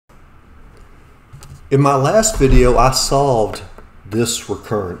In my last video, I solved this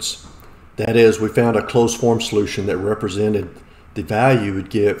recurrence. That is, we found a closed form solution that represented the value we'd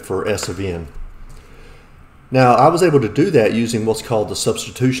get for S of n. Now, I was able to do that using what's called the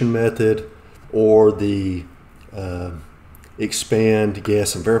substitution method or the expand,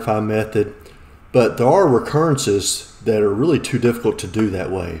 guess, and verify method. But there are recurrences that are really too difficult to do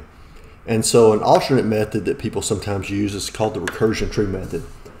that way. And so an alternate method that people sometimes use is called the recursion tree method.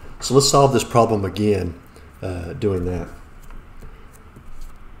 So let's solve this problem again doing that.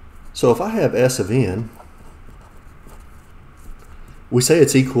 So if I have S of n, we say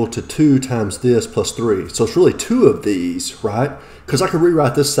it's equal to 2 times this plus 3. So it's really 2 of these, right? Because I could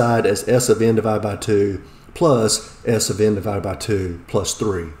rewrite this side as S of n divided by 2 plus S of n divided by 2 plus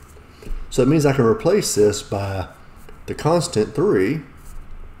 3. So it means I can replace this by the constant 3.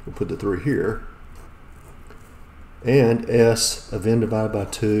 We'll put the 3 here. And S of n divided by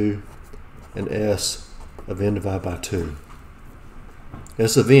 2 and S of n divided by 2.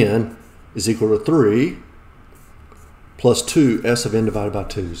 S of n is equal to 3 plus 2 S of n divided by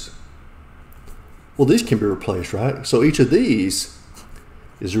 2's. Well, these can be replaced, right? So each of these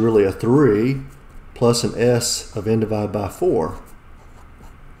is really a 3 plus an S of n divided by 4.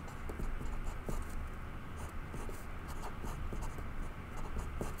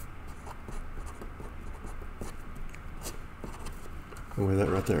 With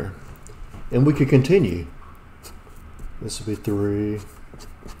that right there. And we could continue. This would be 3.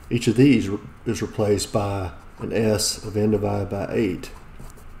 Each of these is replaced by an S of n divided by 8.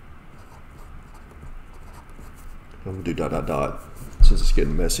 I'm going to do dot dot dot since it's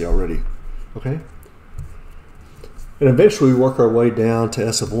getting messy already. Okay? And eventually we work our way down to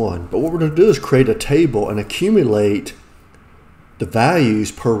S of 1. But what we're going to do is create a table and accumulate the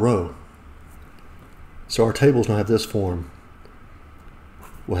values per row. So our table's going to have this form.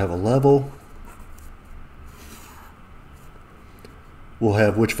 We'll have a level. We'll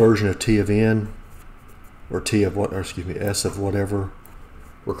have which version of T of n, or T of what, or excuse me, S of whatever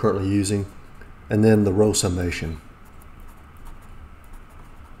we're currently using, and then the row summation.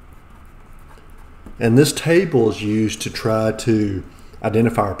 And this table is used to try to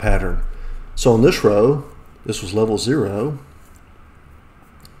identify a pattern. So on this row, this was level 0.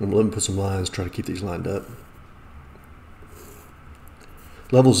 And let me put some lines, try to keep these lined up.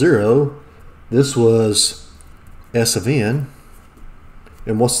 Level 0, this was S of n.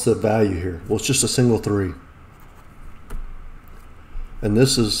 And what's the value here? Well, it's just a single 3. And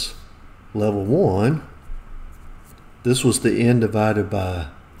this is level 1. This was the n divided by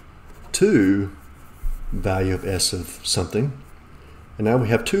 2 value of S of something. And now we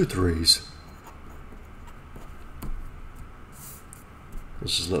have 2 3's.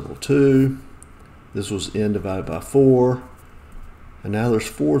 This is level 2. This was n divided by 4. And now there's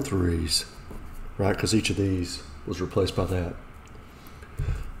 4 3's, right? Because each of these was replaced by that.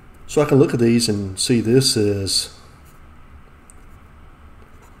 So I can look at these and see this is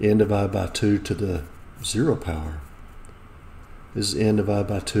n divided by 2 to the 0 power. This is n divided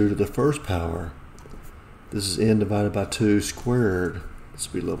by 2 to the first power. This is n divided by 2 squared.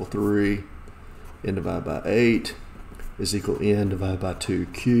 This would be level 3. N divided by 8 is equal to n divided by 2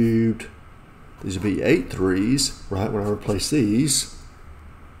 cubed. These would be 8 3's, right, when I replace these.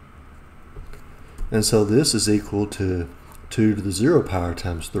 And so this is equal to 2 to the 0 power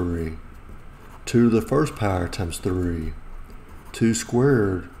times 3. 2 to the first power times 3. 2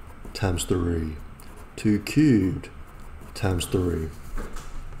 squared times 3. 2 cubed times 3.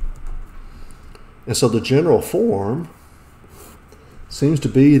 And so the general form seems to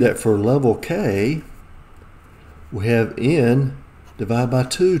be that for level k, we have n divided by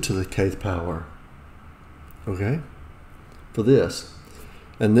 2 to the kth power. Okay? For this.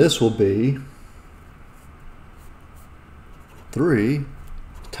 And this will be 3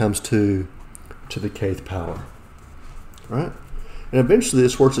 times 2 to the kth power. Right? And eventually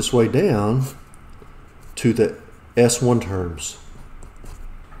this works its way down to the S1 terms.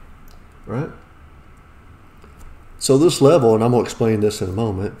 Right? So this level, and I'm going to explain this in a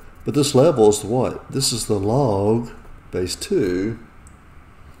moment, but this level is what? This is the log base 2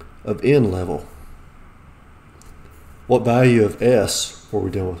 of n level. What value of S were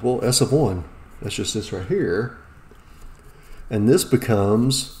we dealing with? Well, S of 1. That's just this right here. And this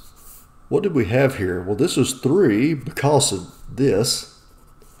becomes, what did we have here? Well, this was 3 because of this,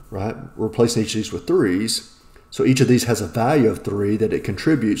 right? We're replacing each of these with 3's. So each of these has a value of 3 that it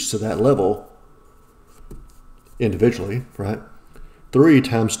contributes to that level individually, right? 3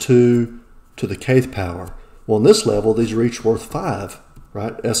 times 2 to the kth power. Well, in this level, these are each worth 5,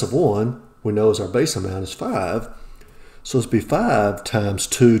 right? S of 1, we know as our base amount is 5. So it's be 5 times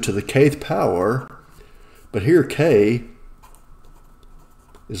 2 to the kth power But here k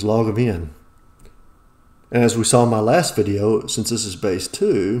is log of n. And as we saw in my last video, since this is base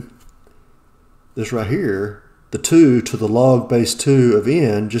 2, this right here, the 2 to the log base 2 of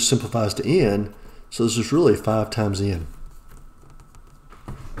n just simplifies to n, so this is really 5 times n.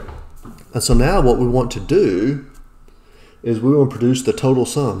 And so now what we want to do is we want to produce the total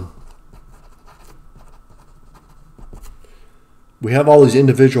sum. We have all these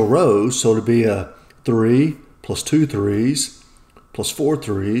individual rows, so it'll be a 3 plus 2 3s plus 4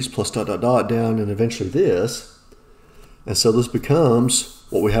 3s plus dot dot dot down and eventually this. And so this becomes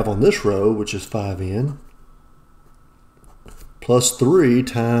what we have on this row, which is 5n plus 3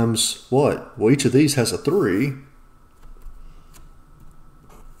 times what? Well, each of these has a 3.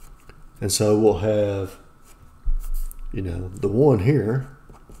 And so we'll have, you know, the 1 here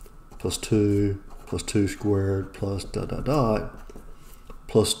plus 2 squared plus dot dot dot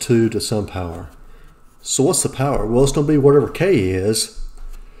plus 2 to some power. So what's the power? Well, it's going to be whatever k is.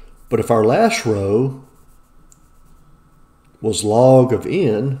 But if our last row was log of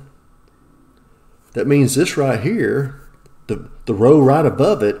n, that means this right here, the row right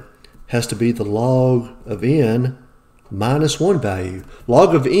above it, has to be the log of n minus 1 value.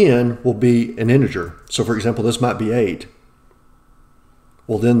 Log of n will be an integer. So for example, this might be 8.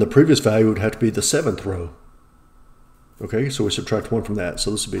 Well, then the previous value would have to be the 7th row. Okay, so we subtract 1 from that.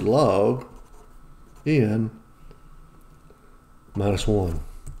 So this would be log n minus 1.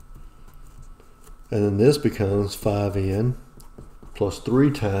 And then this becomes 5n plus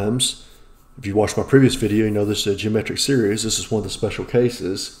 3 times, if you watched my previous video, you know this is a geometric series. This is one of the special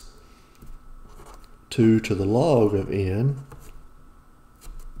cases. 2 to the log of n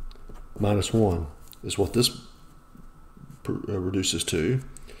minus 1 is what this reduces to.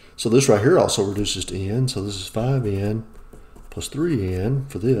 So this right here also reduces to n. So this is 5n plus 3n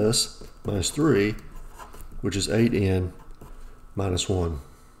for this minus 3, which is 8n minus 1.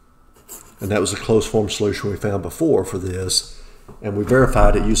 And that was a closed form solution we found before for this, and we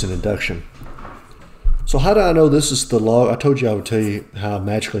verified it using induction. So how do I know this is the log? I told you I would tell you how I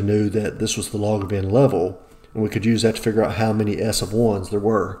magically knew that this was the log of n level, and we could use that to figure out how many s of 1s there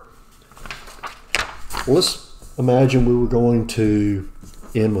were. Well, let's imagine we were going to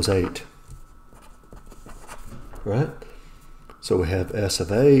n was 8, right? So we have s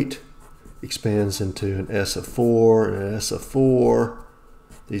of 8 expands into an s of 4 and an s of 4.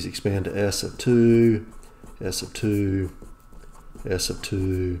 These expand to s of 2, s of 2, s of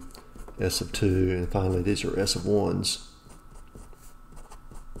 2, s of 2, and finally these are s of 1s.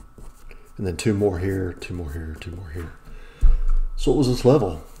 And then 2 more here, 2 more here, 2 more here. So what was this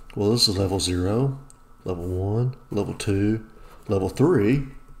level? Well, this is level 0, level 1, level 2, level 3.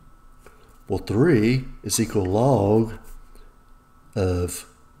 Well, 3 is equal log of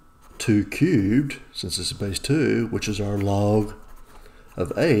 2 cubed, since this is base 2, which is our log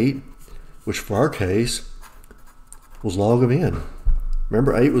of 8, which for our case was log of n.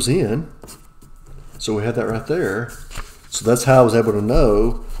 Remember, 8 was n, so we had that right there. So that's how I was able to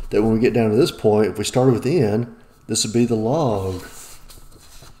know that when we get down to this point, if we started with n, this would be the log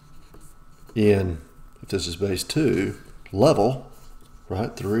n, if this is base 2, level,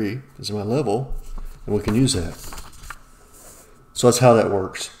 right, 3 is my level, and we can use that. So that's how that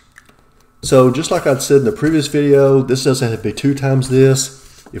works. So just like I'd said in the previous video, this doesn't have to be 2 times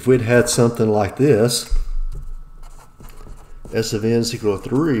this. If we'd had something like this, s of n is equal to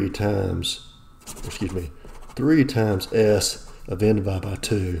 3 times s of n divided by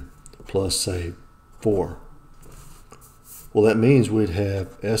 2 plus, say, 4. Well, that means we'd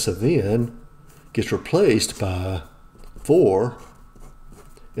have s of n gets replaced by 4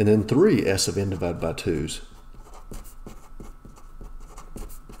 and then 3 s of n divided by 2's.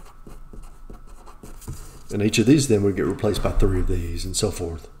 And each of these then would get replaced by 3 of these and so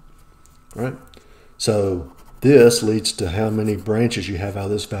forth. All right? So this leads to how many branches you have out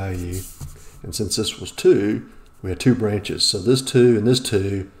of this value. And since this was 2, we had 2 branches. So this 2 and this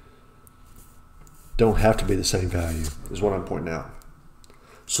 2 don't have to be the same value, is what I'm pointing out.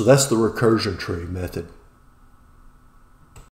 So that's the recursion tree method.